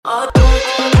And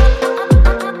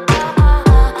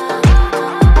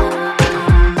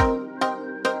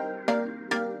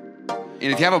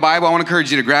if you have a Bible, I want to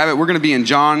encourage you to grab it. We're going to be in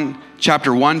John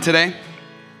chapter 1 today.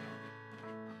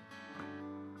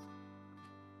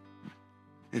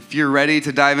 If you're ready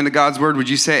to dive into God's word, would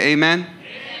you say amen?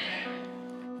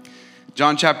 Amen.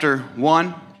 John chapter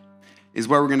 1 is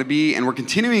where we're going to be, and we're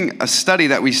continuing a study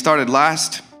that we started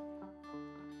last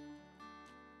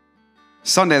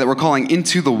Sunday that we're calling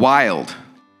Into the Wild.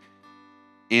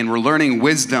 And we're learning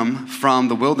wisdom from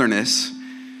the wilderness,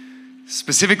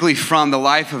 specifically from the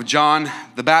life of John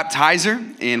the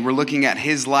Baptizer. And we're looking at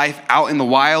his life out in the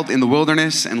wild, in the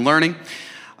wilderness, and learning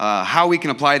how we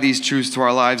can apply these truths to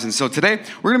our lives. And so today,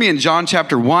 we're going to be in John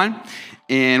chapter 1,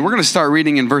 and we're going to start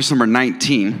reading in verse number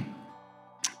 19.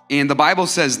 And the Bible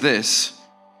says this,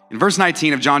 in verse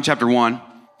 19 of John chapter 1,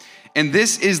 "And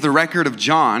this is the record of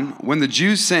John when the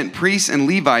Jews sent priests and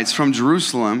Levites from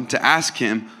Jerusalem to ask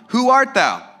him, 'Who art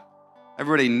thou?'"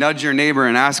 Everybody nudge your neighbor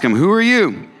and ask him, "Who are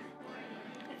you?"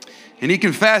 And he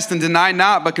confessed and denied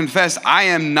not, but confessed, "I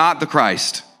am not the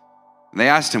Christ." And they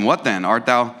asked him, "What then? Art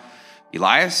thou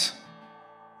Elias?"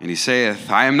 And he saith,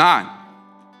 "I am not."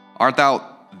 "Art thou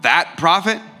that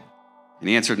prophet?" And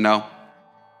he answered, "No."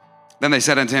 Then they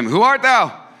said unto him, "Who art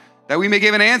thou? That we may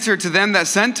give an answer to them that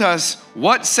sent us,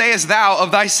 what sayest thou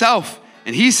of thyself?"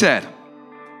 And he said,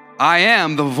 "I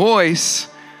am the voice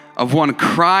of one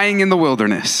crying in the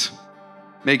wilderness,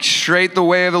 make straight the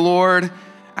way of the Lord,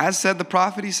 as said the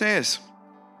prophet Esaias."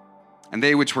 And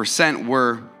they which were sent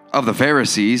were of the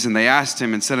Pharisees, and they asked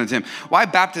him and said unto him, Why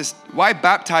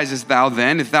baptizest thou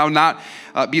then, if thou not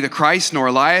be the Christ, nor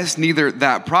Elias, neither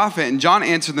that prophet? And John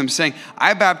answered them, saying,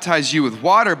 I baptize you with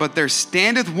water, but there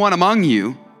standeth one among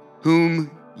you,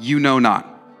 whom you know not.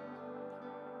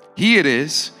 He it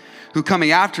is, who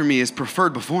coming after me is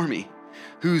preferred before me,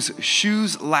 whose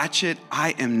shoes latchet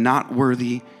I am not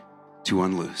worthy to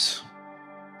unloose.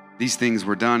 These things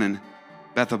were done in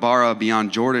Bethabara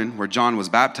beyond Jordan, where John was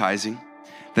baptizing.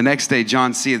 The next day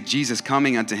John seeth Jesus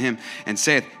coming unto him, and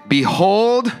saith,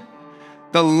 Behold,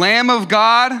 the Lamb of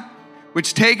God,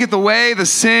 which taketh away the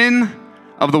sin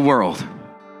of the world.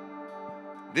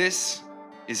 This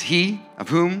is he of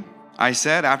whom I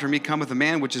said, After me cometh a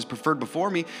man which is preferred before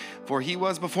me, for he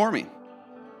was before me.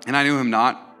 And I knew him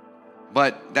not,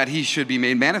 but that he should be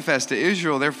made manifest to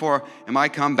Israel. Therefore am I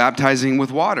come baptizing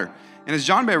with water. And as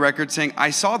John bare record, saying,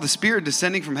 I saw the Spirit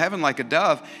descending from heaven like a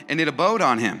dove, and it abode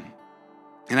on him.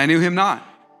 And I knew him not.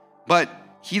 But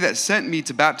he that sent me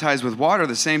to baptize with water,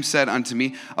 the same said unto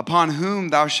me, Upon whom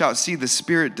thou shalt see the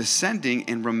Spirit descending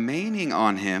and remaining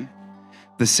on him,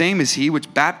 the same is he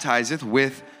which baptizeth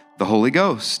with the Holy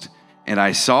Ghost. And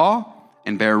I saw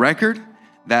and bear record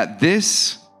that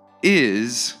this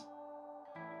is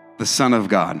the Son of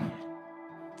God.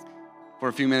 For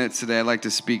a few minutes today, I'd like to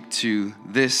speak to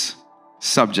this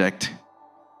subject,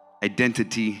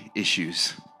 identity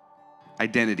issues.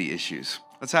 Identity issues.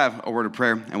 Let's have a word of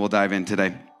prayer and we'll dive in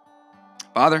today.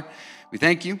 Father, we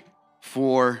thank you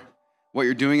for what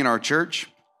you're doing in our church.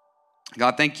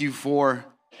 God, thank you for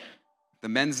the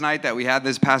men's night that we had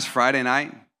this past Friday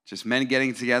night. Just men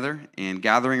getting together and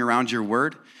gathering around your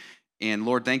word. And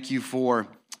Lord, thank you for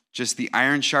just the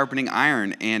iron sharpening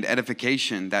iron and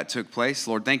edification that took place.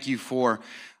 Lord, thank you for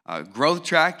growth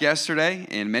track yesterday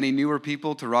and many newer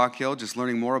people to Rock Hill, just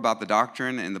learning more about the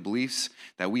doctrine and the beliefs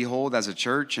that we hold as a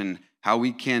church and how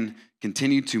we can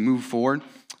continue to move forward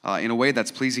in a way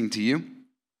that's pleasing to you.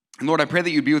 And Lord, I pray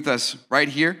that you'd be with us right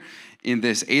here in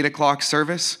this 8 o'clock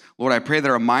service. Lord, I pray that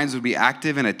our minds would be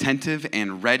active and attentive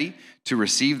and ready to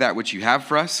receive that which you have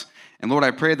for us. And Lord,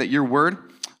 I pray that your word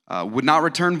would not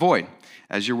return void,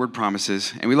 as your word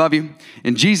promises. And we love you.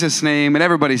 In Jesus' name, and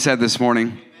everybody said this morning,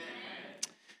 Amen.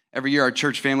 Every year our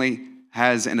church family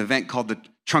has an event called the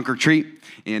Trunk or Treat,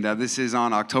 and this is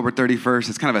on October 31st.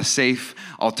 It's kind of a safe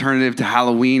alternative to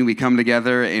Halloween. We come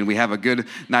together and we have a good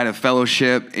night of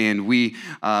fellowship, and we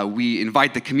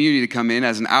invite the community to come in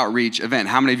as an outreach event.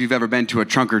 How many of you have ever been to a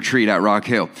Trunk or Treat at Rock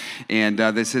Hill? And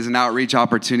this is an outreach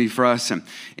opportunity for us.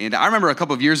 And I remember a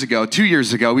couple of years ago, 2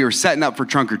 years ago, we were setting up for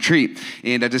Trunk or Treat,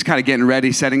 and just kind of getting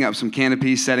ready, setting up some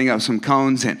canopies, setting up some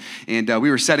cones, and we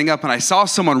were setting up, and I saw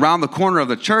someone around the corner of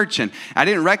the church, and I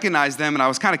didn't recognize them, and I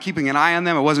was kind of keeping an eye on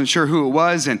them. I wasn't sure who it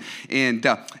was, and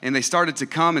they started to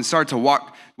come and start to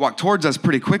walk towards us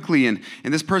pretty quickly, and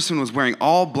this person was wearing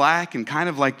all black and kind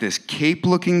of like this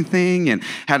cape-looking thing, and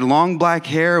had long black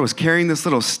hair, was carrying this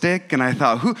little stick, and I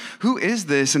thought, who is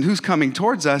this, and who's coming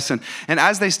towards us? And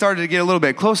as they started to get a little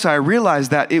bit closer, I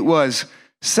realized that it was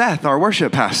Seth, our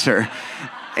worship pastor,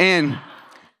 and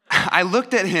I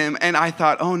looked at him and I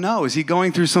thought, oh no, is he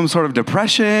going through some sort of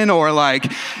depression, or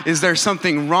like, is there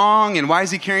something wrong? And why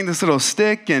is he carrying this little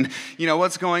stick? And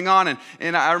what's going on?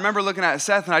 And I remember looking at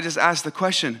Seth and I just asked the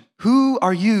question, who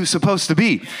are you supposed to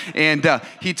be? And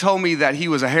he told me that he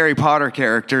was a Harry Potter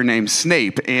character named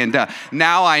Snape. And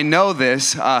now I know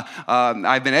this.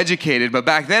 I've been educated. But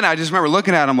back then, I just remember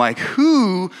looking at him like,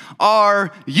 who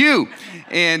are you?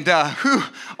 And who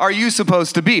are you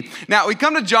supposed to be? Now, we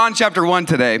come to John chapter 1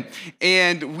 today.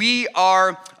 And we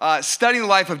are studying the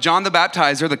life of John the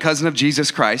Baptizer, the cousin of Jesus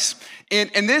Christ.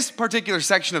 In this particular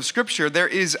section of scripture, there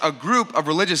is a group of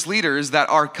religious leaders that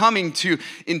are coming to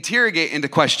interrogate and to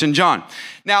question John.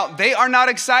 Now, they are not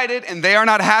excited and they are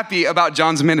not happy about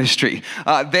John's ministry.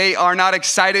 They are not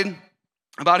excited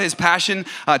about his passion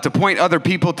to point other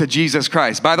people to Jesus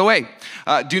Christ. By the way,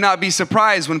 do not be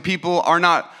surprised when people are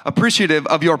not appreciative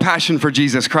of your passion for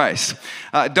Jesus Christ.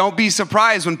 Don't be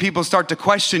surprised when people start to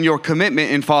question your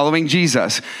commitment in following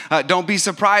Jesus. Don't be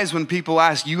surprised when people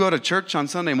ask, you go to church on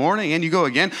Sunday morning and you go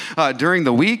again during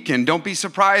the week. And don't be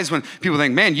surprised when people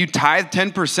think, man, you tithe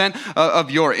 10%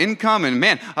 of your income. And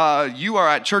man, you are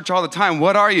at church all the time.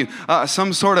 What are you?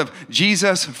 Some sort of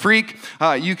Jesus freak?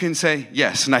 You can say,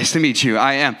 yes, nice to meet you.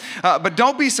 I am. But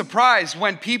don't be surprised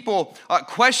when people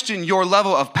question your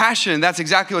level of passion. That's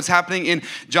exactly what's happening in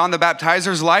John the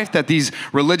Baptizer's life, that these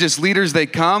religious leaders, they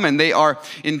come and they are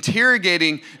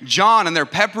interrogating John and they're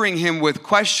peppering him with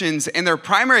questions. And their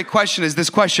primary question is this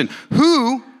question: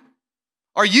 who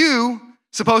are you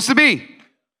supposed to be?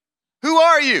 Who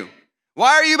are you?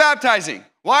 Why are you baptizing?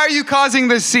 Why are you causing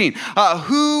this scene?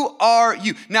 Who are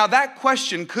you? Now, that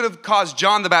question could have caused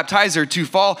John the Baptizer to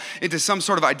fall into some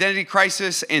sort of identity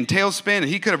crisis and tailspin. And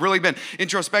he could have really been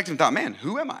introspective and thought, man,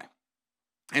 who am I?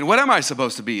 And what am I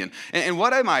supposed to be? And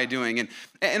what am I doing?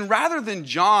 And rather than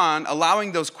John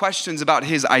allowing those questions about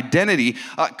his identity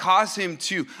cause him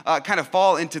to kind of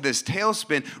fall into this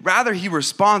tailspin, rather he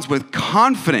responds with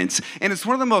confidence. And it's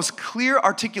one of the most clear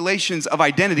articulations of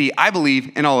identity, I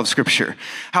believe, in all of Scripture.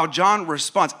 How John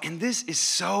responds. And this is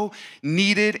so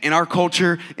needed in our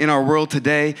culture, in our world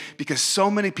today, because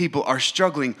so many people are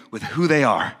struggling with who they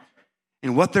are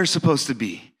and what they're supposed to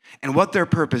be, and what their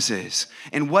purpose is,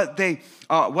 and what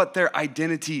their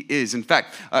identity is. In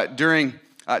fact, during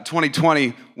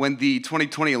 2020, when the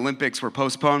 2020 Olympics were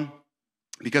postponed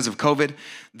because of COVID,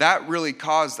 that really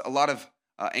caused a lot of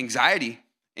anxiety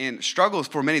and struggles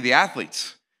for many of the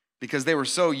athletes, because they were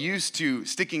so used to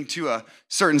sticking to a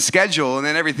certain schedule, and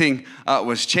then everything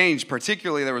was changed.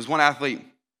 Particularly, there was one athlete,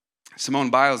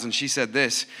 Simone Biles, and she said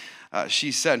this.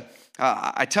 She said,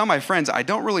 I tell my friends, I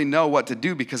don't really know what to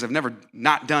do because I've never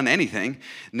not done anything.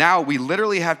 Now we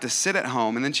literally have to sit at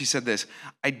home. And then she said this: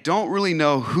 I don't really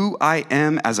know who I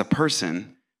am as a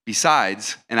person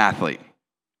besides an athlete.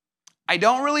 I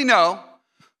don't really know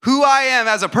who I am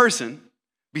as a person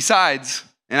besides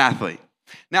an athlete.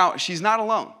 Now, she's not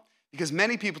alone, because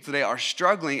many people today are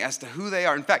struggling as to who they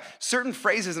are. In fact, certain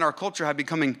phrases in our culture have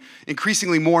becoming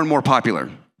increasingly more and more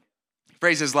popular.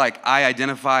 Phrases like, I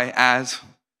identify as,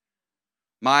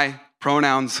 my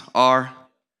pronouns are,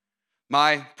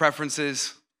 my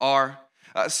preferences are.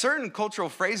 Certain cultural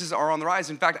phrases are on the rise.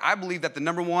 In fact, I believe that the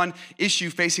number one issue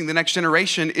facing the next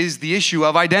generation is the issue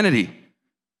of identity.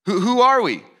 Who are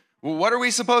we? What are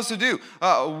we supposed to do?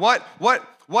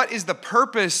 What is the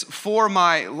purpose for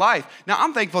my life? Now,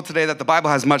 I'm thankful today that the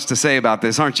Bible has much to say about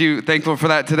this. Aren't you thankful for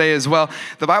that today as well?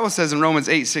 The Bible says in Romans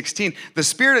 8:16, the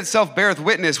Spirit itself beareth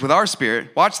witness with our spirit,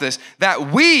 watch this,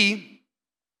 that we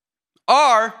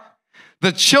are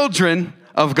the children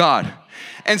of God.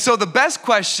 And so the best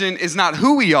question is not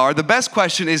who we are. The best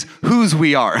question is whose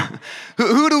we are.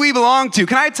 Who do we belong to?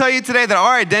 Can I tell you today that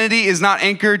our identity is not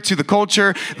anchored to the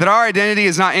culture, that our identity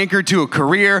is not anchored to a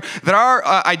career, that our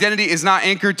identity is not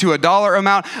anchored to a dollar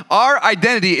amount. Our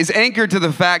identity is anchored to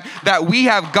the fact that we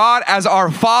have God as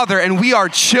our Father, and we are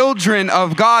children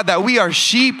of God, that we are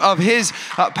sheep of His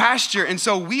pasture. And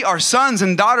so we are sons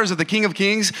and daughters of the King of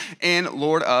Kings and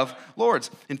Lord of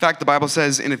Lords. In fact, the Bible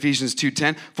says in Ephesians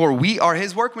 2:10, for we are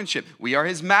His workmanship. We are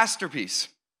His masterpiece.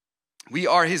 We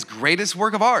are His greatest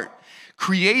work of art,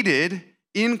 created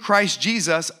in Christ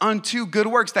Jesus unto good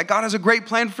works. That God has a great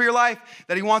plan for your life,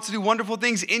 that He wants to do wonderful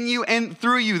things in you and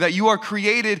through you, that you are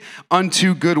created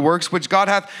unto good works, which God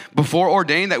hath before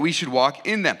ordained that we should walk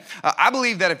in them. I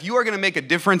believe that if you are going to make a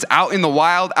difference out in the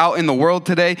wild, out in the world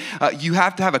today, you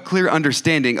have to have a clear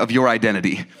understanding of your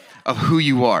identity. of who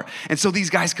you are. And so these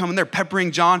guys come and they're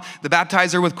peppering John the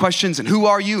Baptizer with questions, and who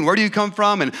are you, and where do you come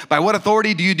from, and by what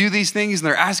authority do you do these things? And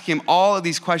they're asking him all of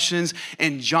these questions,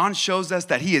 and John shows us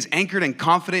that he is anchored and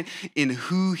confident in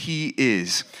who he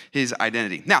is, his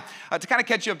identity. Now, to kind of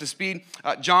catch you up to speed,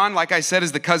 John, like I said,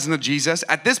 is the cousin of Jesus.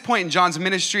 At this point in John's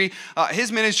ministry,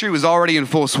 his ministry was already in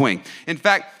full swing. In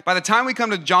fact, by the time we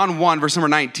come to John 1, verse number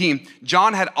 19,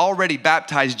 John had already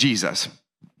baptized Jesus.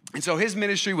 And so his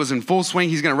ministry was in full swing.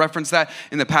 He's going to reference that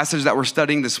in the passage that we're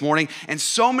studying this morning. And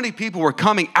so many people were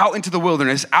coming out into the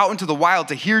wilderness, out into the wild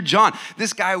to hear John.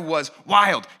 This guy was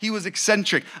wild. He was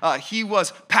eccentric. He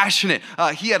was passionate.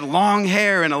 He had long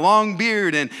hair and a long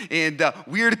beard and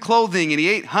weird clothing, and he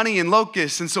ate honey and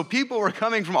locusts. And so people were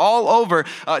coming from all over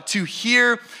to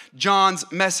hear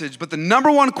John's message. But the number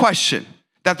one question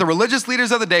that the religious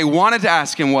leaders of the day wanted to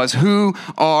ask him was, who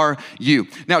are you?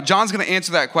 Now, John's going to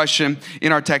answer that question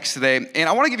in our text today. And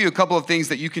I want to give you a couple of things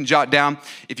that you can jot down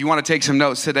if you want to take some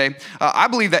notes today. I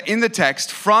believe that in the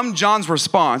text, from John's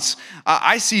response,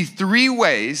 I see 3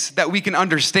 ways that we can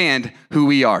understand who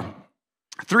we are.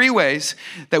 3 ways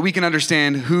that we can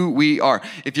understand who we are.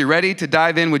 If you're ready to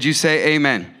dive in, would you say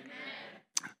amen? Amen.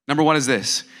 Number 1 is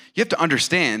this. You have to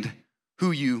understand who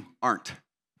you aren't.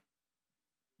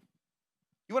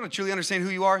 You want to truly understand who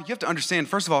you are? You have to understand,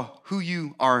 first of all, who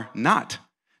you are not.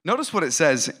 Notice what it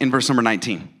says in verse number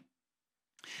 19.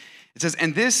 It says,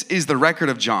 and this is the record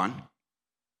of John,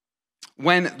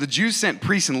 when the Jews sent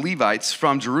priests and Levites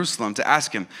from Jerusalem to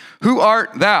ask him, who art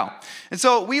thou? And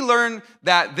so we learn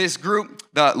that this group,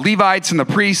 the Levites and the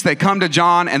priests, they come to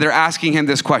John and they're asking him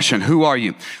this question, who are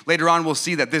you? Later on, we'll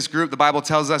see that this group, the Bible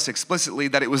tells us explicitly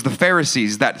that it was the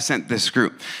Pharisees that sent this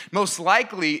group. Most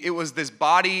likely, it was this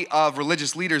body of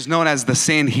religious leaders known as the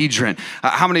Sanhedrin.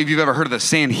 How many of you have ever heard of the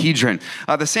Sanhedrin?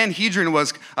 The Sanhedrin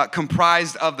was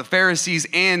comprised of the Pharisees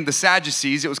and the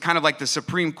Sadducees. It was kind of like the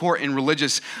Supreme Court in the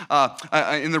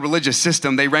religious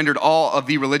system. They rendered all of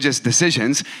the religious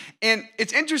decisions. And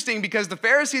it's interesting because the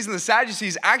Pharisees and the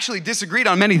Sadducees actually disagreed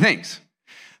on many things.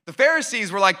 The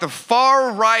Pharisees were like the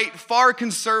far right, far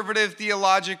conservative,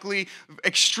 theologically,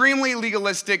 extremely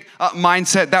legalistic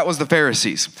mindset. That was the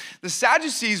Pharisees. The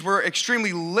Sadducees were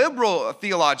extremely liberal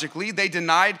theologically. They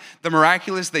denied the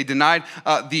miraculous. They denied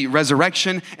the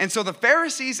resurrection. And so the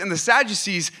Pharisees and the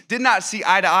Sadducees did not see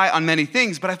eye to eye on many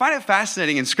things. But I find it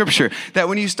fascinating in Scripture that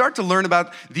when you start to learn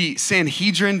about the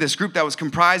Sanhedrin, this group that was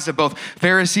comprised of both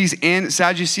Pharisees and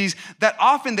Sadducees, that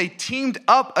often they teamed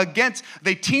up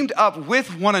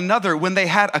with one another when they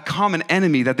had a common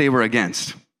enemy that they were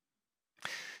against.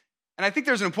 And I think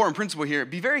there's an important principle here.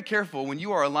 Be very careful when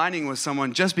you are aligning with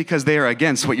someone just because they are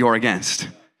against what you're against.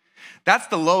 That's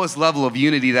the lowest level of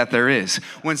unity that there is,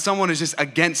 when someone is just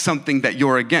against something that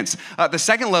you're against. The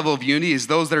second level of unity is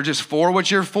those that are just for what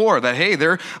you're for, that, hey,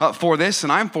 they're for this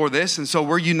and I'm for this, and so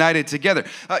we're united together.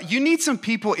 You need some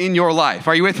people in your life.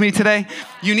 Are you with me today?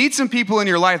 You need some people in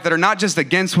your life that are not just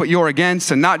against what you're against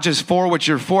and not just for what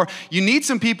you're for. You need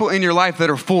some people in your life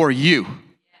that are for you,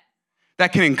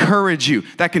 that can encourage you,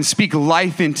 that can speak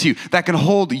life into you, that can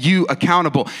hold you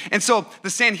accountable. And so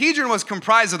the Sanhedrin was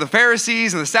comprised of the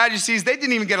Pharisees and the Sadducees. They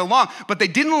didn't even get along, but they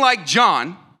didn't like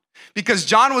John because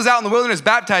John was out in the wilderness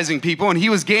baptizing people and he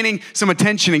was gaining some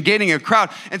attention and gaining a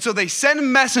crowd. And so they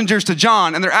send messengers to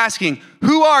John and they're asking,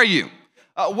 who are you?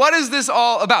 What is this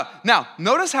all about? Now,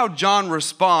 notice how John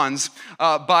responds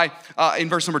in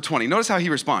verse number 20. Notice how he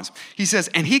responds. He says,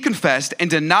 and he confessed and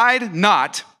denied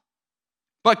not,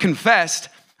 but confessed,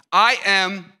 I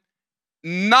am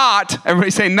not,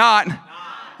 everybody say not.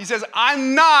 He says,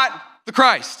 I'm not the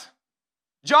Christ.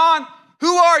 John,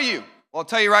 who are you? Well, I'll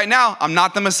tell you right now, I'm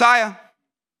not the Messiah.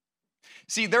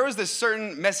 See, there was this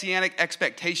certain messianic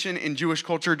expectation in Jewish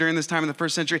culture during this time in the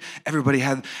first century. Everybody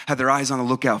had their eyes on the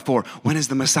lookout for when is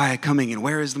the Messiah coming and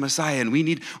where is the Messiah? And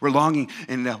we're longing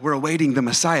and we're awaiting the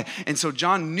Messiah. And so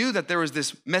John knew that there was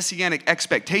this messianic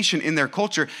expectation in their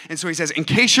culture. And so he says, in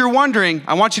case you're wondering,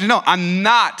 I want you to know I'm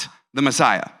not the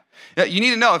Messiah. You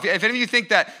need to know, if any of you think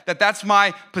that that's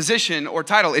my position or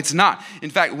title, it's not. In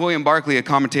fact, William Barclay, a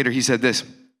commentator, he said this.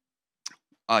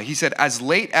 He said, as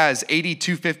late as AD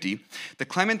 250, the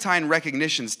Clementine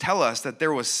recognitions tell us that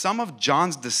there was some of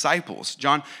John's disciples,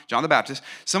 John the Baptist,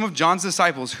 some of John's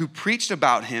disciples who preached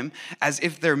about him as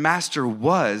if their master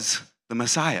was the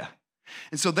Messiah.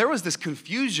 And so there was this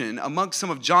confusion amongst some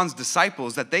of John's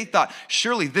disciples that they thought,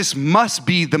 surely this must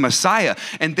be the Messiah.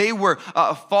 And they were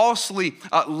falsely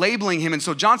labeling him. And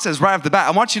so John says right off the bat,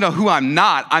 I want you to know who I'm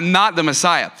not. I'm not the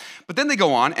Messiah. But then they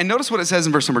go on, and notice what it says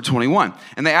in verse number 21.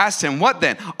 And they asked him, what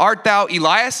then? Art thou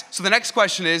Elias? So the next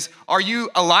question is, are you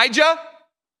Elijah?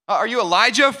 Are you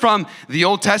Elijah from the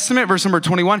Old Testament, verse number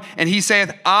 21? And he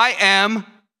saith, I am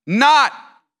not.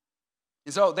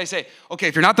 And so they say, okay,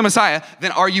 if you're not the Messiah,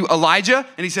 then are you Elijah?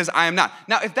 And he says, I am not.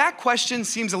 Now, if that question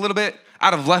seems a little bit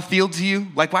out of left field to you,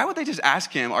 like why would they just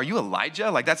ask him, are you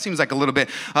Elijah? Like that seems like a little bit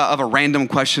of a random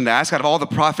question to ask. Out of all the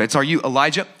prophets, are you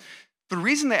Elijah? The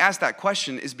reason they asked that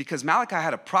question is because Malachi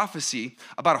had a prophecy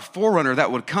about a forerunner that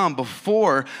would come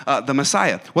before the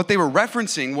Messiah. What they were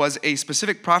referencing was a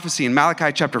specific prophecy in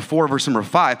Malachi chapter 4, verse number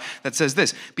 5, that says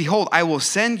this, behold, I will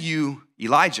send you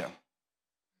Elijah,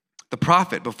 the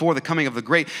prophet, before the coming of the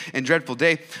great and dreadful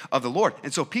day of the Lord.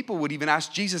 And so people would even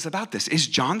ask Jesus about this. Is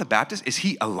John the Baptist, is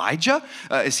he Elijah?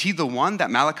 Is he the one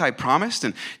that Malachi promised?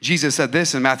 And Jesus said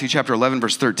this in Matthew chapter 11,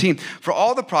 verse 13, for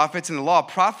all the prophets in the law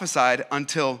prophesied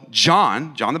until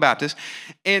John the Baptist.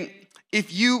 And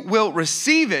if you will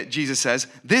receive it, Jesus says,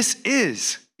 this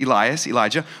is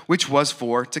Elijah, which was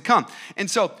for to come.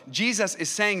 And so Jesus is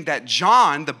saying that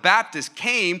John the Baptist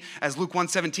came, as Luke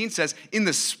 1:17 says, in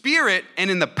the spirit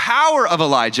and in the power of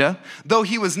Elijah, though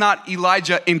he was not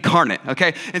Elijah incarnate,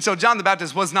 okay? And so John the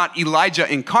Baptist was not Elijah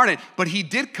incarnate, but he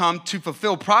did come to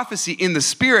fulfill prophecy in the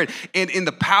spirit and in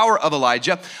the power of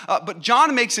Elijah. But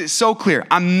John makes it so clear,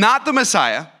 I'm not the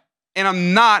Messiah and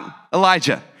I'm not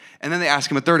Elijah. And then they ask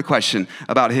him a third question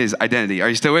about his identity. Are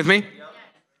you still with me?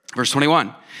 Verse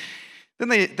 21. Then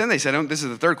they said to him, this is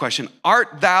the third question,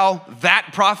 art thou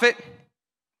that prophet?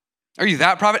 Are you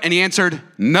that prophet? And he answered,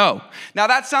 no. Now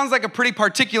that sounds like a pretty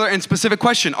particular and specific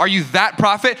question. Are you that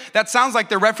prophet? That sounds like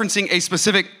they're referencing a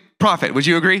specific prophet. Would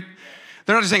you agree?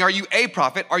 They're not just saying, are you a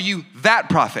prophet? Are you that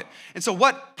prophet? And so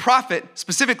what prophet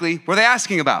specifically were they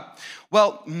asking about?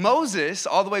 Well, Moses,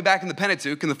 all the way back in the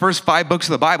Pentateuch, in the first 5 books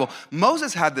of the Bible,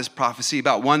 Moses had this prophecy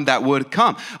about one that would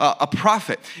come, a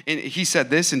prophet. And he said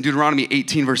this in Deuteronomy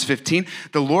 18, verse 15,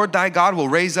 the Lord thy God will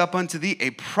raise up unto thee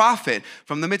a prophet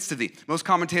from the midst of thee. Most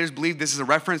commentators believe this is a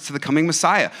reference to the coming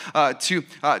Messiah,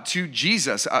 to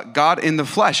Jesus, God in the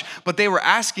flesh. But they were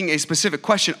asking a specific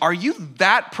question. Are you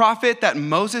that prophet that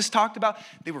Moses talked about?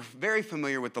 They were very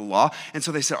familiar with the law. And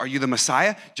so they said, are you the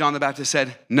Messiah? John the Baptist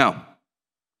said, no.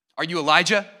 Are you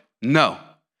Elijah? No.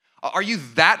 Are you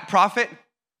that prophet?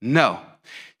 No.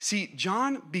 See,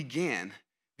 John began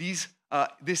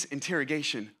this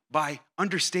interrogation by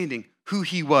understanding who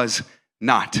he was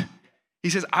not. He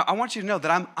says, I want you to know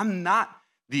that I'm not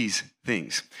these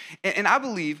things. And I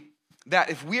believe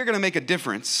that if we are going to make a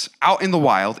difference out in the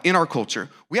wild, in our culture,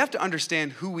 we have to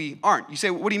understand who we aren't. You say,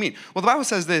 what do you mean? Well, the Bible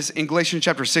says this in Galatians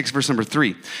chapter 6, verse number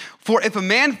 3. For if a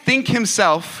man think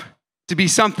himself to be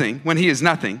something when he is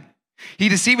nothing, he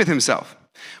deceiveth himself.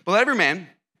 But let every man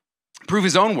prove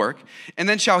his own work, and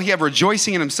then shall he have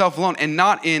rejoicing in himself alone and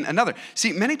not in another.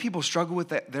 See, many people struggle with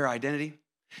their identity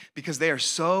because they are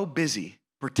so busy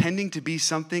pretending to be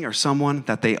something or someone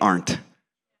that they aren't.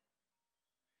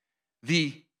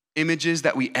 The images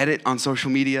that we edit on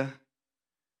social media,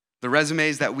 the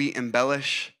resumes that we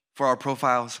embellish for our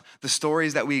profiles, the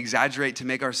stories that we exaggerate to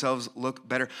make ourselves look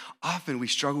better. Often we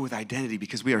struggle with identity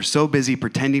because we are so busy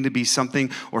pretending to be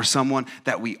something or someone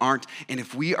that we aren't. And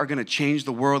if we are going to change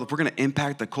the world, if we're going to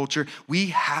impact the culture, we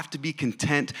have to be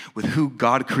content with who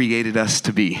God created us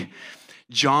to be.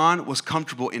 John was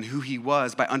comfortable in who he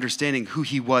was by understanding who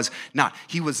he was not.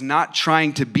 He was not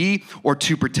trying to be or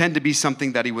to pretend to be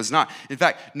something that he was not. In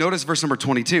fact, notice verse number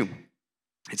 22.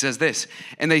 It says this,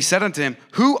 and they said unto him,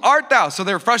 who art thou? So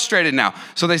they're frustrated now.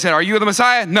 So they said, are you the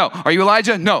Messiah? No. Are you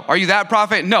Elijah? No. Are you that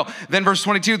prophet? No. Then verse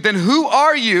 22, then who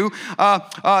are you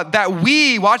that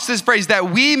we, watch this phrase,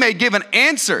 that we may give an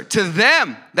answer to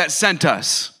them that sent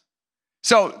us?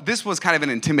 So this was kind of an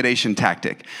intimidation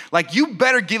tactic. Like, you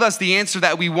better give us the answer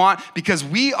that we want because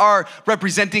we are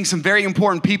representing some very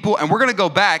important people and we're going to go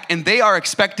back and they are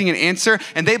expecting an answer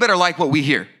and they better like what we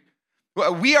hear.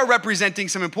 We are representing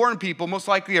some important people, most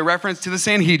likely a reference to the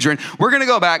Sanhedrin. We're going to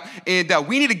go back and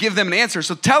we need to give them an answer.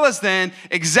 So tell us then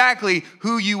exactly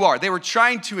who you are. They were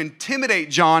trying to intimidate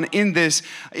John in this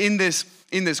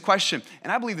question.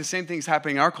 And I believe the same thing is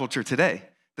happening in our culture today,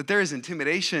 that there is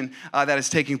intimidation that is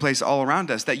taking place all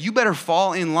around us, that you better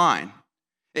fall in line.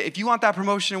 If you want that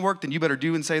promotion at work, then you better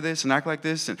do and say this and act like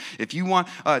this. And if you want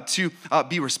to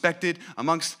be respected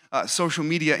amongst social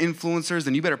media influencers,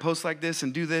 then you better post like this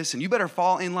and do this. And you better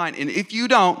fall in line. And if you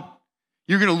don't,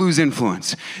 you're going to lose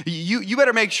influence. You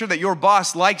better make sure that your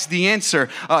boss likes the answer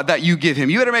that you give him.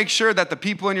 You better make sure that the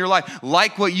people in your life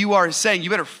like what you are saying. You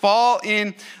better fall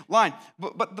in line.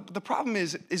 But the problem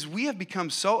is we have become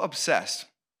so obsessed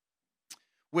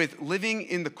with living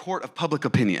in the court of public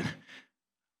opinion.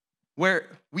 where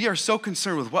we are so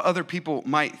concerned with what other people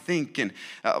might think. And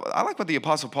I like what the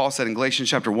Apostle Paul said in Galatians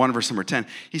chapter 1, verse number 10.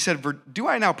 He said, do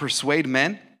I now persuade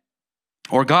men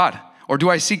or God? Or do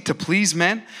I seek to please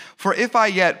men? For if I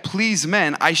yet please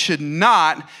men, I should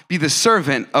not be the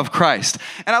servant of Christ.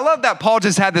 And I love that Paul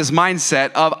just had this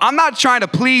mindset of, I'm not trying to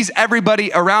please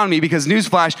everybody around me, because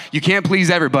newsflash, you can't please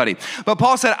everybody. But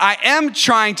Paul said, I am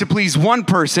trying to please one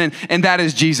person, and that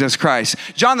is Jesus Christ.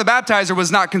 John the Baptizer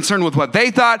was not concerned with what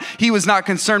they thought. He was not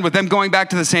concerned with them going back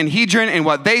to the Sanhedrin and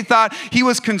what they thought. He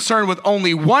was concerned with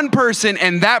only one person,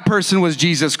 and that person was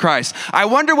Jesus Christ. I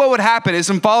wonder what would happen if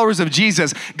some followers of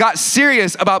Jesus got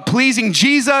serious about pleasing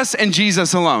Jesus and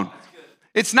Jesus alone.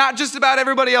 It's not just about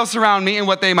everybody else around me and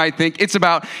what they might think. It's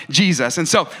about Jesus. And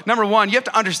so, number one, you have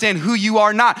to understand who you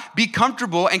are not. Be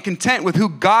comfortable and content with who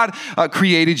God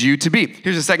created you to be.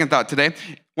 Here's a second thought today.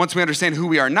 Once we understand who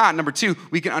we are not, number two,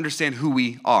 we can understand who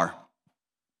we are.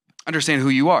 Understand who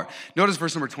you are. Notice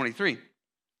verse number 23.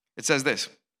 It says this.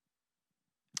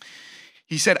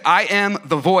 He said, I am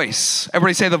the voice.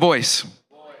 Everybody say the voice.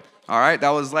 All right, that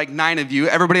was like 9 of you.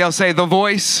 Everybody else say the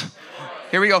voice.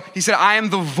 Here we go. He said, I am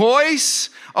the voice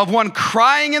of one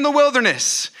crying in the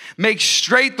wilderness. Make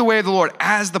straight the way of the Lord,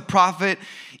 as the prophet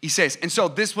Isaiah. And so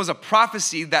this was a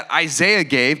prophecy that Isaiah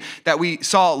gave that we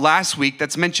saw last week,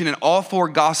 that's mentioned in all 4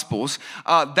 Gospels,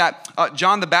 that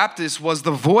John the Baptist was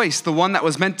the voice, the one that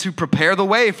was meant to prepare the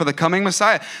way for the coming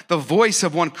Messiah, the voice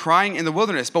of one crying in the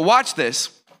wilderness. But watch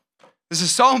this. This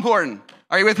is so important.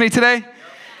 Are you with me today?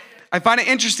 I find it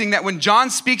interesting that when John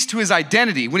speaks to his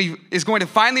identity, when he is going to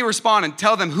finally respond and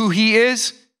tell them who he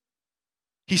is,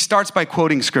 he starts by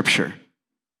quoting scripture.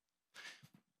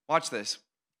 Watch this.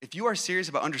 If you are serious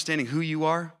about understanding who you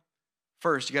are,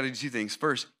 first, you got to do 2 things.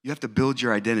 First, you have to build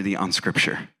your identity on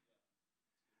scripture.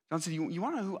 John said, you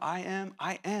want to know who I am?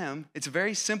 I am. It's a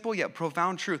very simple yet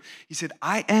profound truth. He said,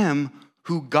 I am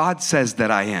who God says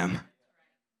that I am.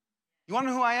 You want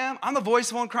to know who I am? I'm the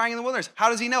voice of one crying in the wilderness. How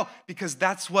does he know? Because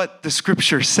that's what the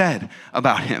scripture said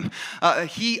about him.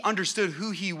 He understood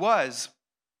who he was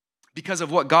because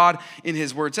of what God in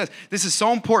his word says. This is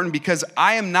so important because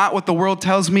I am not what the world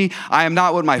tells me. I am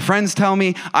not what my friends tell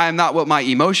me. I am not what my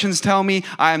emotions tell me.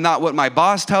 I am not what my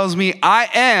boss tells me. I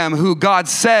am who God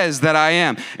says that I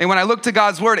am. And when I look to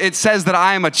God's word, it says that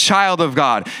I am a child of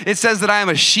God. It says that I am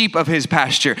a sheep of his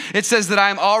pasture. It says that I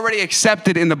am already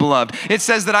accepted in the beloved. It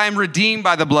says that I am redeemed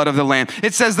by the blood of the Lamb.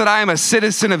 It says that I am a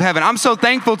citizen of heaven. I'm so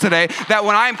thankful today that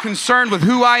when I am concerned with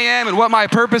who I am and what my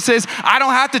purpose is, I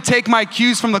don't have to take my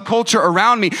cues from the culture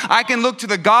around me. I can look to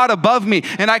the God above me,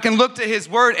 and I can look to his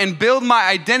word and build my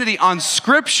identity on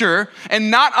scripture and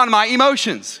not on my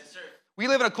emotions. We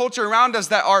live in a culture around us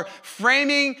that are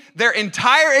framing their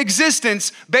entire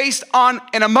existence based on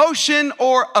an emotion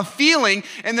or a feeling,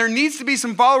 and there needs to be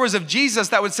some followers of Jesus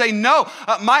that would say, no,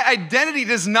 my identity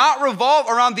does not revolve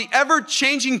around the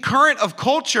ever-changing current of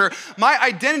culture. My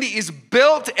identity is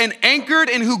built and anchored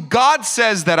in who God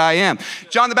says that I am.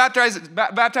 John the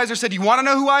Baptizer said, you want to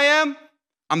know who I am?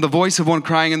 I'm the voice of one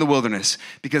crying in the wilderness,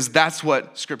 because that's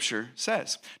what scripture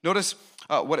says. Notice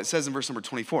what it says in verse number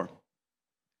 24.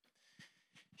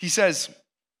 It says,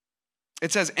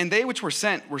 and they which were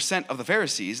sent of the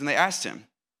Pharisees, and they asked him,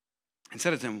 and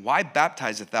said unto him, why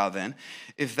baptizest thou then,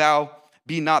 if thou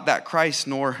be not that Christ,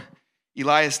 nor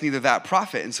Elias, neither that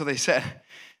prophet? And so they said,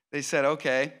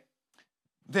 okay,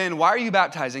 then why are you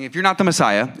baptizing if you're not the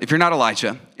Messiah, if you're not Elijah,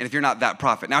 and if you're not that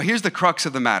prophet? Now here's the crux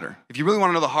of the matter. If you really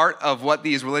want to know the heart of what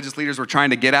these religious leaders were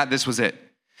trying to get at, this was it.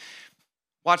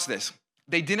 Watch this.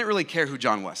 They didn't really care who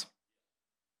John was.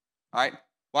 All right?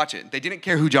 Watch it. They didn't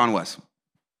care who John was.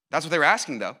 That's what they were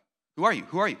asking, though. Who are you?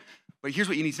 Who are you? But here's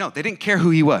what you need to know. They didn't care who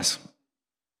he was.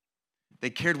 They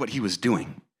cared what he was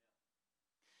doing.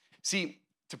 See,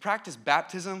 to practice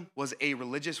baptism was a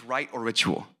religious rite or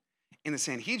ritual. And the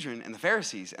Sanhedrin and the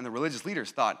Pharisees and the religious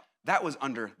leaders thought that was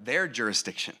under their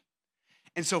jurisdiction.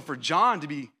 And so for John to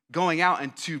be going out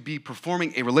and to be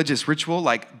performing a religious ritual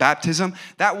like baptism,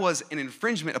 that was an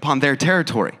infringement upon their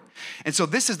territory. And so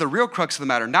this is the real crux of the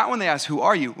matter. Not when they ask, who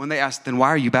are you? When they ask, then why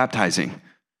are you baptizing?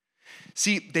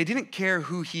 See, they didn't care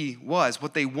who he was.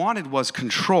 What they wanted was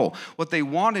control. What they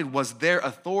wanted was their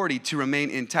authority to remain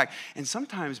intact. And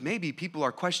sometimes maybe people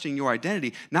are questioning your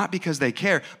identity, not because they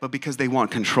care, but because they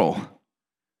want control.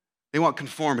 They want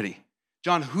conformity.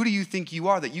 John, who do you think you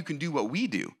are that you can do what we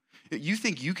do? You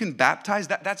think you can baptize?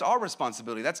 That's our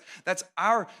responsibility. That's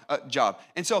our job.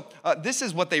 And so this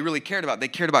is what they really cared about. They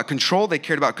cared about control. They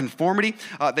cared about conformity.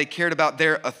 They cared about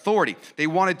their authority. They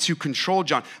wanted to control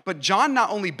John. But John not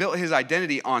only built his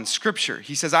identity on scripture.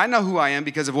 He says, I know who I am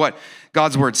because of what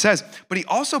God's word says. But he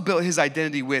also built his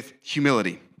identity with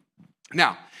humility.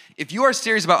 Now, if you are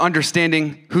serious about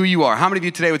understanding who you are, how many of you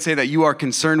today would say that you are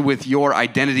concerned with your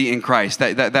identity in Christ?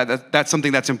 That's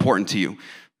something that's important to you.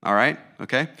 All right,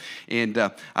 okay? And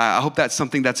I hope that's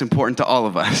something that's important to all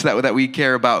of us, that we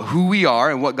care about who we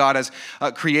are and what God has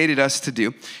created us to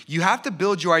do. You have to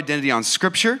build your identity on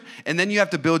Scripture, and then you have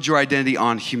to build your identity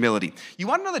on humility. You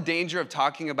want to know the danger of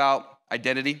talking about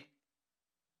identity?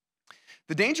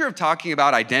 The danger of talking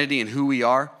about identity and who we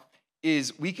are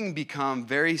is we can become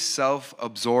very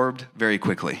self-absorbed very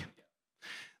quickly.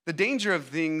 The danger of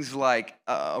things like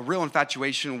a real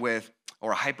infatuation with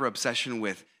or a hyper-obsession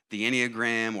with the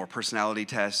Enneagram or personality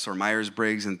tests or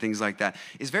Myers-Briggs and things like that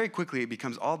is very quickly it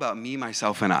becomes all about me,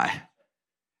 myself, and I.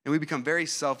 And we become very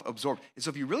self-absorbed. And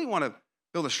so if you really want to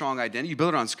build a strong identity, you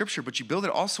build it on Scripture, but you build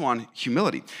it also on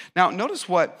humility. Now, notice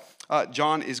what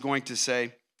John is going to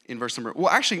say in verse number,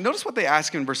 notice what they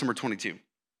ask in verse number 22.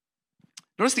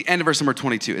 Notice the end of verse number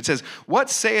 22. It says, "What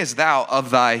sayest thou of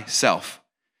thyself?"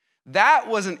 That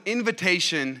was an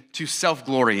invitation to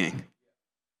self-glorying.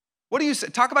 What do you say?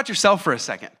 Talk about yourself for a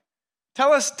second.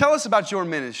 Tell us about your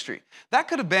ministry. That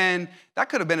could have been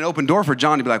an open door for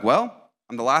John to be like, well,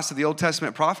 I'm the last of the Old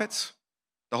Testament prophets.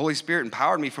 The Holy Spirit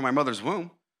empowered me from my mother's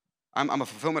womb. I'm a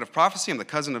fulfillment of prophecy. I'm the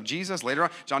cousin of Jesus. Later on,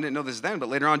 John didn't know this then, but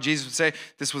later on, Jesus would say,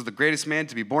 this was the greatest man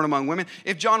to be born among women.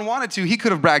 If John wanted to, he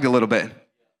could have bragged a little bit.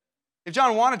 If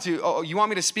John wanted to, oh, you want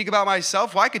me to speak about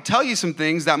myself? Well, I could tell you some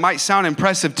things that might sound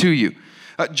impressive to you.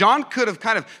 John could have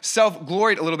kind of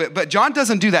self-gloried a little bit, but John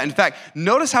doesn't do that. In fact,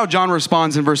 notice how John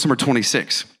responds in verse number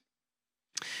 26.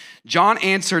 John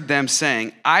answered them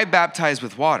saying, I baptize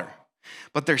with water,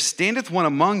 but there standeth one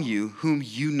among you whom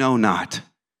you know not.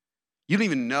 You don't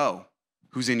even know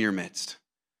who's in your midst.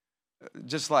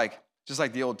 Just like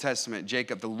the Old Testament,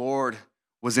 Jacob, the Lord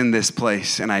was in this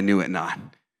place and I knew it not.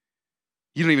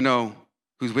 You don't even know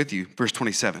who's with you. Verse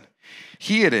 27.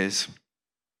 He it is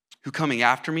who coming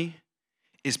after me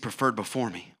is preferred before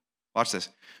me. Watch this.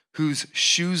 Whose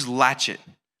shoes latchet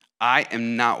I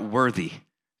am not worthy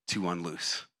to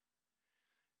unloose.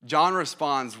 John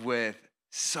responds with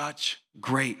such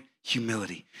great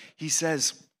humility. He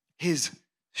says, his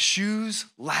shoes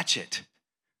latchet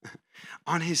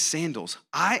on his sandals,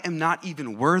 I am not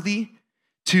even worthy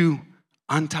to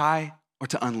untie or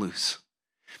to unloose.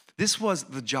 This was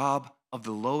the job of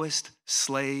the lowest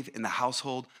slave in the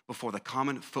household before the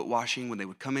common foot washing when they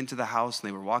would come into the house and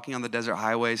they were walking on the desert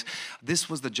highways. This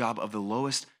was the job of the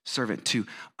lowest servant to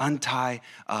untie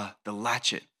the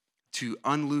latchet, to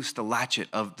unloose the latchet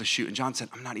of the shoe. And John said,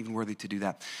 I'm not even worthy to do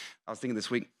that. I was thinking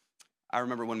this week, I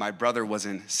remember when my brother was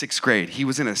in 6th grade. He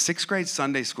was in a 6th grade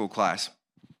Sunday school class.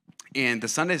 And the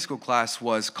Sunday school class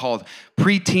was called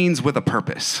Preteens with a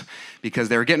Purpose because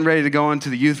they were getting ready to go into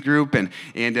the youth group and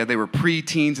they were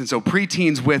preteens. And so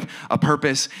preteens with a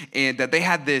purpose. And they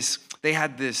had this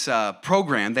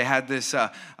program. They had this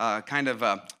kind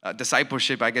of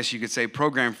discipleship, I guess you could say,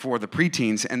 program for the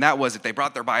preteens. And that was if they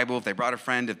brought their Bible, if they brought a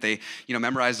friend, if they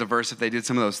memorized a verse, if they did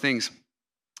some of those things,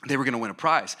 they were going to win a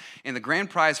prize. And the grand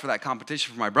prize for that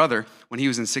competition for my brother when he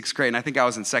was in 6th grade, and I think I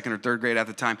was in 2nd or 3rd grade at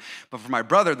the time, but for my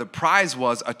brother, the prize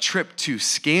was a trip to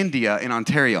Scandia in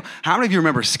Ontario. How many of you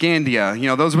remember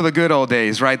Scandia? Those were the good old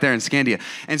days right there in Scandia.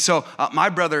 And so my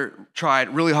brother tried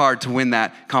really hard to win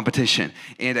that competition.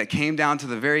 And it came down to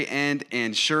the very end,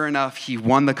 and sure enough, he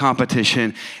won the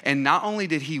competition. And not only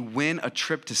did he win a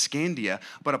trip to Scandia,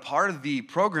 but a part of the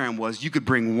program was you could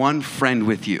bring one friend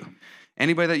with you.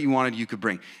 Anybody that you wanted, you could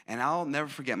bring. And I'll never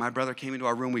forget, my brother came into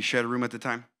our room. We shared a room at the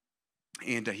time.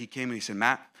 And he came and he said,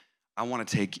 Matt, I want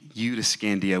to take you to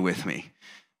Scandia with me.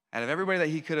 Out of everybody that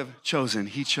he could have chosen,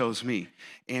 he chose me.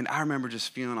 And I remember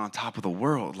just feeling on top of the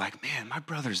world, like, man, my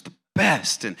brother's the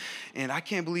best. And I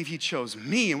can't believe he chose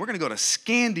me. And we're going to go to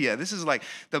Scandia. This is like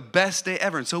the best day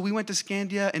ever. And so we went to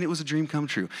Scandia, and it was a dream come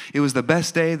true. It was the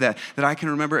best day that I can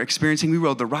remember experiencing. We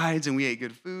rode the rides, and we ate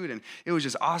good food, and it was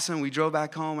just awesome. We drove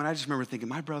back home, and I just remember thinking,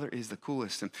 my brother is the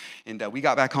coolest. And we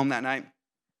got back home that night.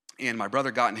 And my brother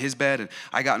got in his bed, and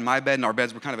I got in my bed, and our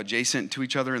beds were kind of adjacent to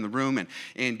each other in the room.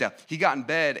 And he got in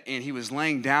bed, and he was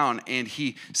laying down, and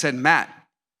he said, Matt,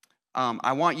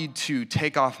 I want you to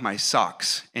take off my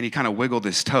socks. And he kind of wiggled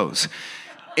his toes.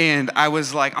 And I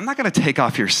was like, I'm not going to take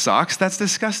off your socks. That's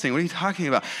disgusting. What are you talking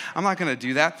about? I'm not going to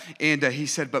do that. And he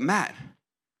said, but Matt,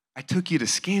 I took you to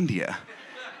Scandia.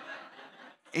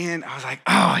 And I was like,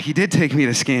 oh, he did take me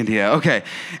to Scandia. Okay.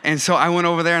 And so I went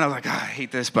over there and I was like, oh, I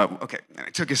hate this, but okay. And I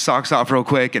took his socks off real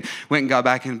quick and went and got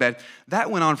back in bed.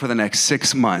 That went on for the next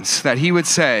 6 months that he would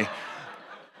say,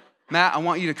 Matt, I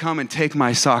want you to come and take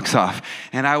my socks off.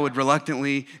 And I would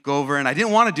reluctantly go over, and I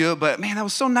didn't want to do it, but man, that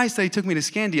was so nice that he took me to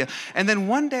Scandia. And then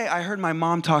one day I heard my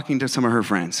mom talking to some of her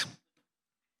friends.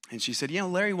 And she said,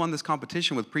 Larry won this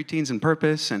competition with preteens and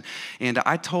purpose, and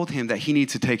I told him that he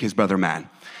needs to take his brother Matt.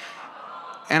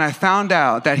 And I found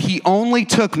out that he only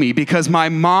took me because my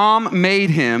mom made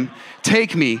him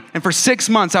take me. And for 6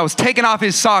 months, I was taking off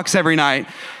his socks every night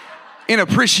in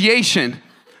appreciation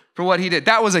for what he did.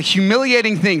 That was a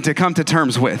humiliating thing to come to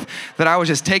terms with, that I was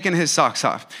just taking his socks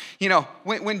off.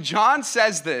 When John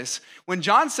says this in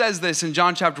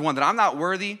John chapter 1, that I'm not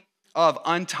worthy of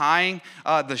untying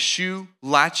the shoe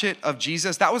latchet of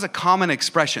Jesus, that was a common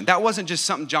expression. That wasn't just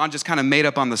something John just kind of made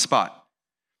up on the spot.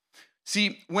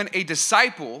 See, when a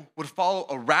disciple would follow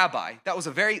a rabbi, that was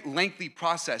a very lengthy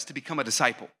process to become a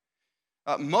disciple.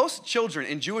 Most children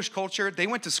in Jewish culture, they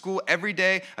went to school every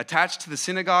day, attached to the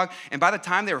synagogue, and by the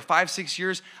time they were 5-6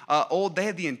 years old, they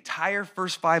had the entire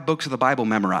first 5 books of the Bible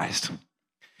memorized.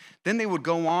 Then they would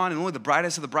go on, and only the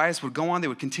brightest of the brightest would go on. They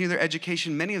would continue their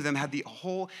education. Many of them had the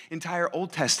whole entire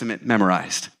Old Testament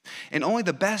memorized. And only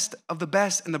the best of the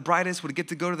best and the brightest would get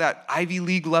to go to that Ivy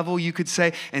League level, you could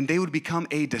say, and they would become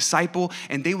a disciple,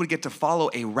 and they would get to follow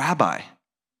a rabbi,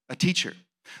 a teacher.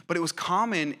 But it was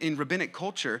common in rabbinic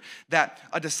culture that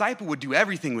a disciple would do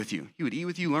everything with you. He would eat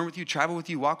with you, learn with you, travel with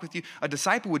you, walk with you. A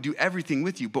disciple would do everything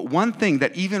with you. But one thing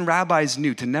that even rabbis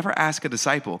knew to never ask a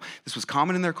disciple, this was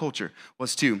common in their culture,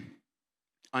 was to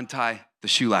untie the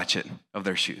shoe latchet of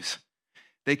their shoes.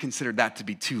 They considered that to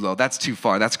be too low. That's too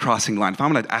far. That's crossing the line. If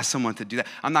I'm going to ask someone to do that,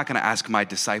 I'm not going to ask my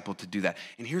disciple to do that.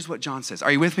 And here's what John says.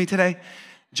 Are you with me today?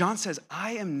 John says,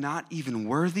 I am not even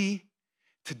worthy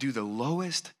to do the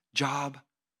lowest job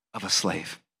of a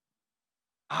slave.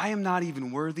 I am not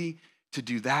even worthy to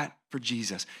do that for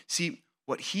Jesus. See,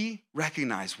 what he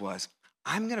recognized was,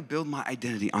 I'm going to build my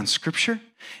identity on scripture,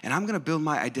 and I'm going to build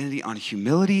my identity on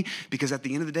humility, because at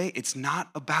the end of the day, it's not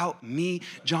about me.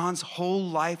 John's whole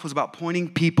life was about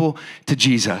pointing people to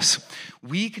Jesus.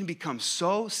 We can become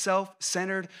so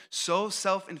self-centered, so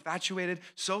self-infatuated,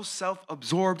 so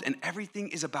self-absorbed, and everything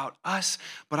is about us.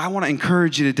 But I want to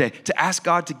encourage you today to ask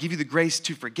God to give you the grace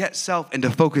to forget self and to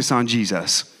focus on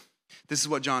Jesus. This is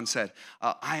what John said.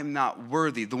 I am not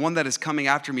worthy. The one that is coming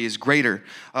after me is greater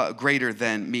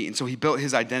than me. And so he built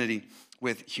his identity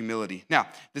with humility. Now,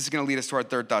 this is going to lead us to our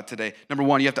third thought today. Number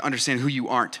one, you have to understand who you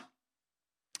aren't.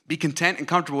 Be content and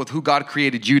comfortable with who God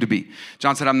created you to be.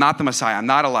 John said, I'm not the Messiah. I'm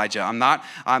not Elijah. I'm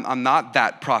not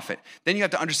that prophet. Then you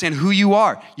have to understand who you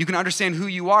are. You can understand who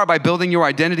you are by building your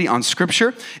identity on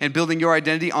scripture and building your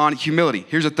identity on humility.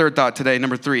 Here's a third thought today,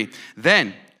 number 3.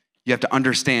 Then you have to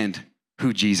understand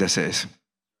who Jesus is.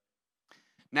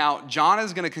 Now, John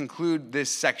is going to conclude this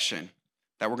section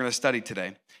that we're going to study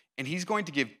today, and he's going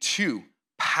to give 2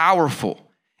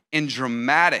 powerful and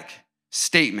dramatic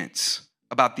statements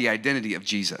about the identity of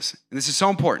Jesus. And this is so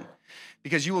important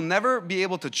because you will never be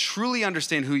able to truly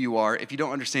understand who you are if you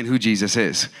don't understand who Jesus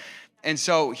is. And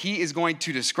so he is going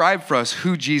to describe for us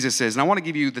who Jesus is. And I want to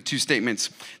give you the 2 statements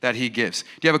that he gives.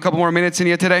 Do you have a couple more minutes in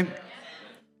you today?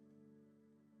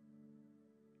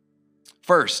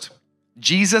 First,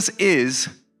 Jesus is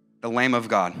the Lamb of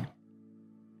God.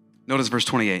 Notice verse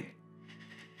 28.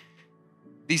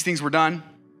 These things were done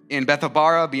in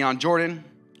Bethabara beyond Jordan,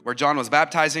 where John was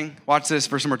baptizing. Watch this,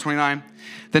 verse number 29.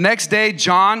 The next day,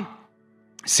 John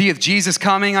seeth Jesus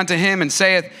coming unto him and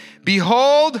saith,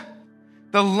 Behold,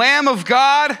 the Lamb of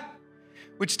God,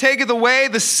 which taketh away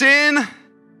the sin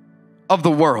of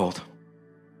the world.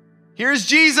 Here's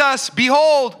Jesus.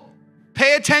 Behold,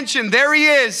 pay attention. There he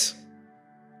is.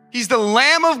 He's the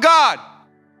Lamb of God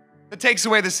that takes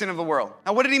away the sin of the world.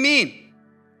 Now, what did he mean?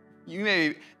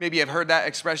 You maybe have heard that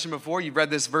expression before. You've read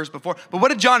this verse before. But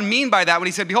what did John mean by that when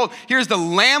he said, Behold, here's the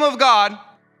Lamb of God,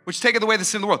 which taketh away the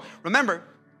sin of the world? Remember,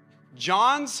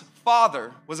 John's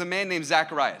father was a man named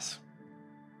Zacharias.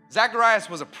 Zacharias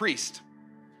was a priest.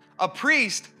 A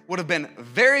priest would have been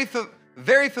very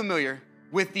familiar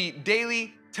with the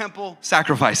daily temple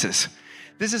sacrifices.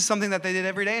 This is something that they did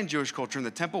every day in Jewish culture in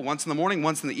the temple. Once in the morning,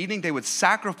 once in the evening, they would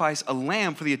sacrifice a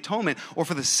lamb for the atonement or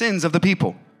for the sins of the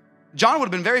people. John would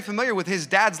have been very familiar with his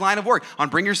dad's line of work. On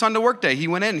Bring Your Son to Work Day, he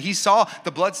went in and he saw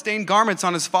the blood-stained garments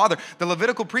on his father. The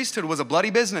Levitical priesthood was a bloody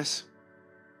business.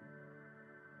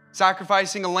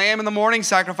 Sacrificing a lamb in the morning,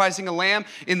 sacrificing a lamb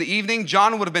in the evening.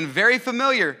 John would have been very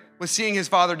familiar with seeing his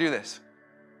father do this.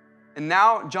 And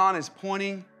now John is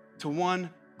pointing to one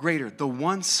greater, the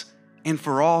once and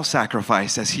for all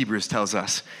sacrifice, as Hebrews tells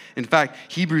us. In fact,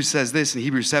 Hebrews says this in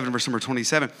Hebrews 7, verse number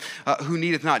 27, who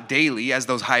needeth not daily, as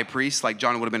those high priests like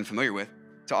John would have been familiar with,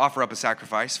 to offer up a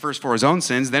sacrifice, first for his own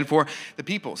sins, then for the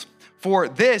people's. For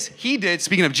this he did,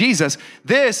 speaking of Jesus,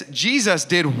 this Jesus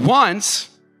did once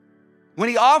when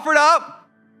he offered up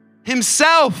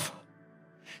himself.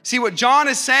 See, what John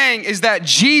is saying is that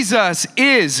Jesus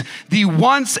is the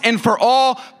once and for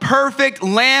all perfect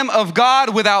Lamb of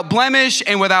God without blemish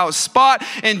and without spot.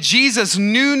 And Jesus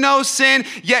knew no sin,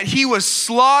 yet he was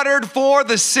slaughtered for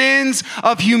the sins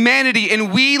of humanity.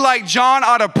 And we, like John,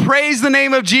 ought to praise the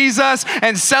name of Jesus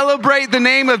and celebrate the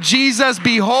name of Jesus.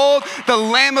 Behold, the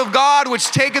Lamb of God, which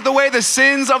taketh away the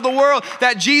sins of the world.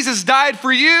 That Jesus died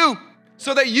for you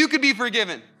so that you could be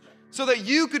forgiven, so that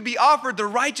you could be offered the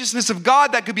righteousness of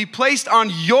God that could be placed on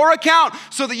your account,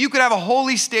 so that you could have a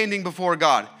holy standing before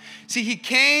God. See, he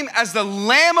came as the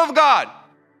Lamb of God,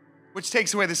 which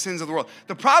takes away the sins of the world.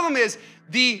 The problem is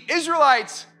the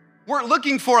Israelites weren't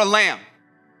looking for a lamb.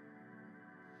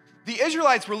 The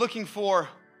Israelites were looking for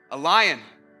a lion.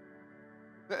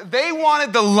 They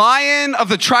wanted the Lion of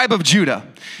the tribe of Judah,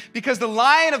 because the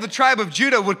Lion of the tribe of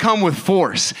Judah would come with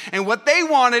force. And what they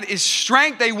wanted is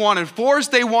strength. They wanted force.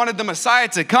 They wanted the Messiah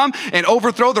to come and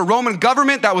overthrow the Roman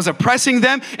government that was oppressing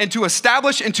them, and to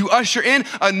establish and to usher in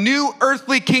a new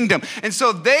earthly kingdom. And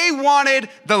so they wanted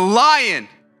the Lion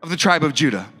of the tribe of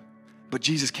Judah. But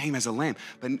Jesus came as a lamb.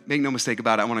 But make no mistake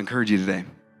about it, I want to encourage you today.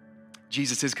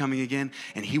 Jesus is coming again,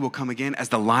 and he will come again as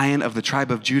the Lion of the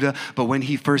tribe of Judah. But when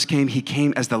he first came, he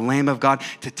came as the Lamb of God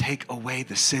to take away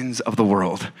the sins of the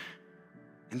world.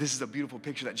 And this is a beautiful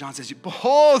picture that John says,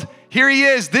 behold, here he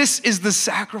is. This is the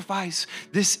sacrifice.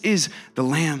 This is the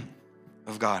Lamb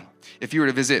of God. If you were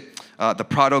to visit the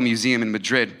Prado Museum in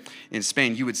Madrid, in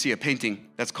Spain, you would see a painting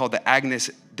that's called the Agnus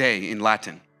Dei in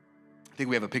Latin. I think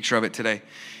we have a picture of it today.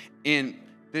 In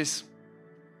this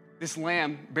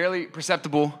lamb, barely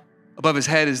perceptible above his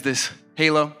head is this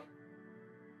halo.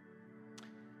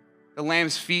 The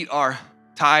lamb's feet are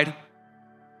tied.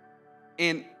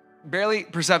 And barely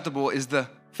perceptible is the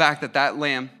fact that that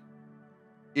lamb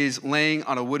is laying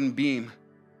on a wooden beam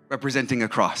representing a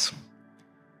cross.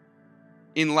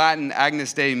 In Latin,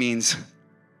 Agnus Dei means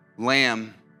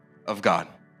Lamb of God.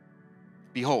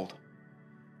 Behold,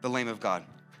 the Lamb of God.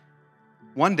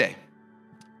 One day,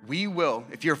 we will,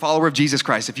 if you're a follower of Jesus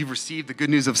Christ, if you've received the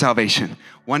good news of salvation,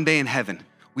 one day in heaven,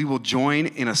 we will join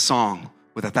in a song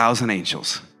with 1,000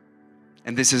 angels.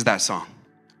 And this is that song,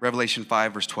 Revelation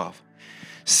 5, verse 12.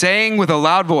 Saying with a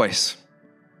loud voice,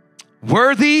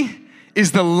 worthy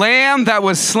is the Lamb that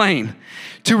was slain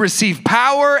to receive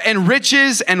power and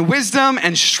riches and wisdom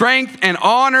and strength and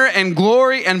honor and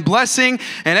glory and blessing,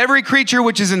 and every creature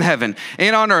which is in heaven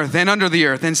and on earth and under the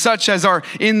earth, and such as are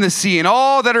in the sea and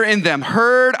all that are in them,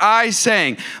 heard I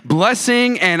saying,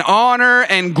 blessing and honor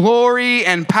and glory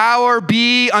and power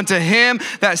be unto him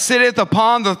that sitteth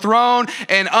upon the throne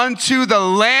and unto the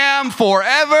Lamb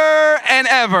forever and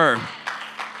ever.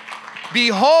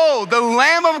 Behold, the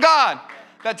Lamb of God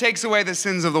that takes away the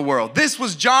sins of the world. This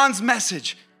was John's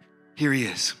message. Here he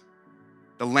is,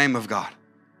 the Lamb of God.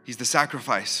 He's the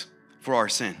sacrifice for our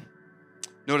sin.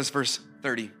 Notice verse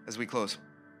 30 as we close.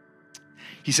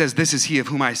 He says, this is he of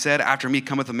whom I said, after me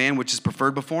cometh a man which is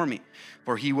preferred before me,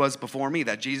 for he was before me.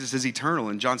 That Jesus is eternal.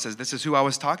 And John says, this is who I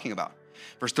was talking about.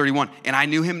 Verse 31, and I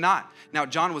knew him not. Now,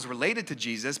 John was related to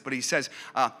Jesus, but he says,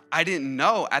 I didn't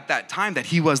know at that time that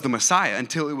he was the Messiah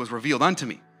until it was revealed unto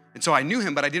me. And so I knew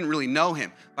him, but I didn't really know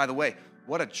him. By the way,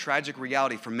 what a tragic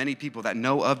reality for many people that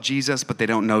know of Jesus, but they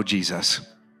don't know Jesus.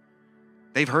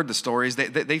 They've heard the stories.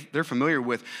 They're familiar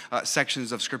with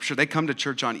sections of Scripture. They come to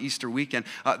church on Easter weekend.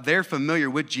 They're familiar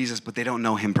with Jesus, but they don't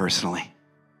know him personally.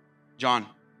 John,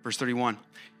 verse 31,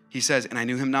 he says, and I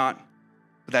knew him not,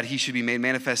 but that he should be made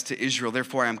manifest to Israel.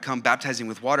 Therefore I am come baptizing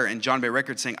with water. And John bare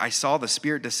record saying, I saw the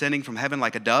Spirit descending from heaven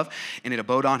like a dove, and it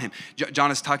abode on him.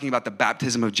 John is talking about the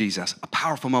baptism of Jesus, a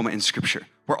powerful moment in Scripture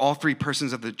where all three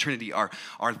persons of the Trinity are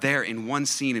there in one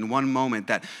scene, in one moment,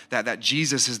 that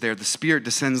Jesus is there. The Spirit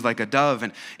descends like a dove,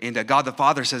 and God the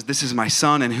Father says, this is my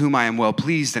Son in whom I am well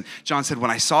pleased. And John said,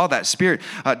 when I saw that Spirit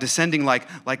descending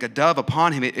like a dove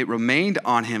upon him, it remained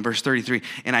on him. Verse 33,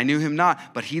 and I knew him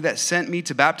not, but he that sent me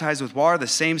to baptize with water, the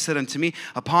same said unto me,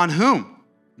 upon whom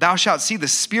thou shalt see the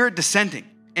Spirit descending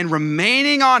and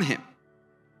remaining on him,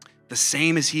 the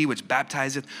same is he which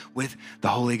baptizeth with the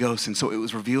Holy Ghost. And so it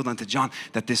was revealed unto John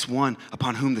that this one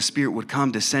upon whom the Spirit would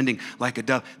come descending like a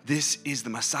dove, this is the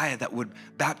Messiah that would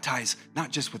baptize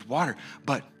not just with water,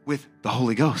 but with the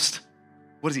Holy Ghost.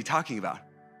 What is he talking about?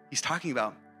 He's talking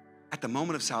about at the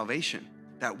moment of salvation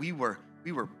that we were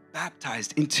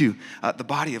baptized into the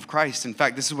body of Christ. In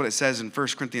fact, this is what it says in 1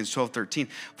 Corinthians 12:13.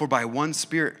 For by one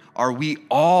Spirit are we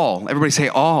all, everybody say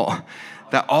all,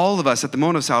 that all of us at the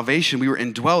moment of salvation, we were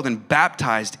indwelled and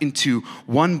baptized into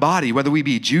one body, whether we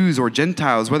be Jews or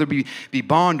Gentiles, whether we be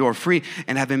bond or free,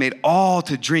 and have been made all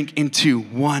to drink into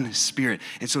one Spirit.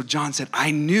 And so John said,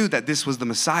 I knew that this was the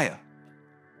Messiah.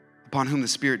 upon whom the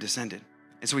Spirit descended.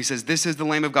 And so he says, this is the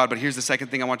Lamb of God. But here's the second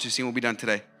thing I want you to see and we'll be done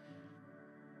today.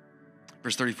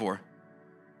 Verse 34.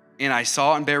 And I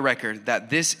saw and bear record that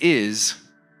this is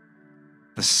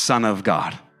the Son of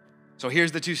God. So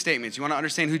here's the two statements. You want to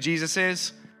understand who Jesus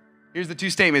is? Here's the two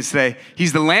statements today.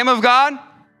 He's the Lamb of God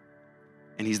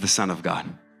and he's the Son of God.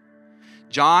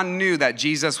 John knew that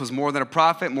Jesus was more than a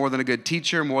prophet, more than a good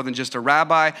teacher, more than just a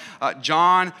rabbi.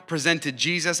 John presented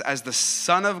Jesus as the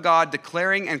Son of God,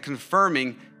 declaring and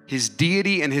confirming his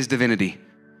deity and his divinity.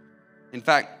 In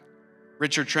fact,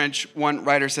 Richard Trench, one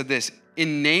writer, said this: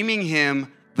 in naming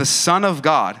him the Son of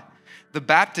God, the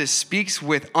Baptist speaks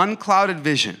with unclouded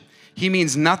vision. He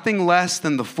means nothing less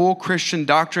than the full Christian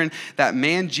doctrine that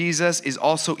man Jesus is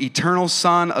also eternal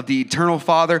Son of the eternal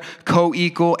Father,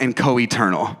 co-equal and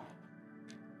co-eternal.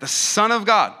 The Son of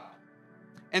God.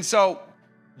 And so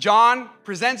John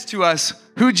presents to us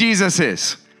who Jesus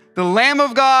is, the Lamb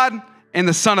of God and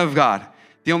the Son of God.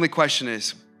 The only question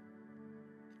is,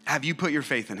 have you put your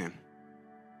faith in him?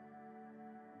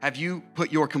 Have you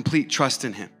put your complete trust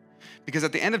in him? Because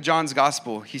at the end of John's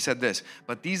gospel, he said this,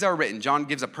 but these are written. John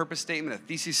gives a purpose statement, a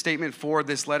thesis statement for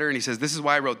this letter, and he says, this is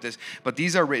why I wrote this, but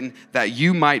these are written that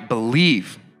you might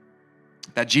believe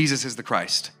that Jesus is the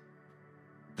Christ,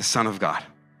 the Son of God,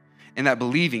 and that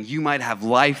believing you might have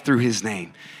life through his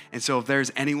name. And so if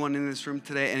there's anyone in this room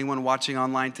today, anyone watching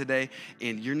online today,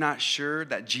 and you're not sure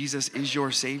that Jesus is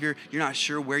your Savior, you're not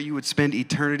sure where you would spend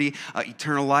eternity,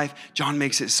 eternal life, John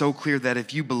makes it so clear that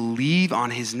if you believe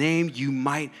on his name, you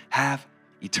might have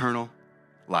eternal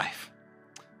life.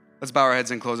 Let's bow our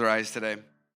heads and close our eyes today.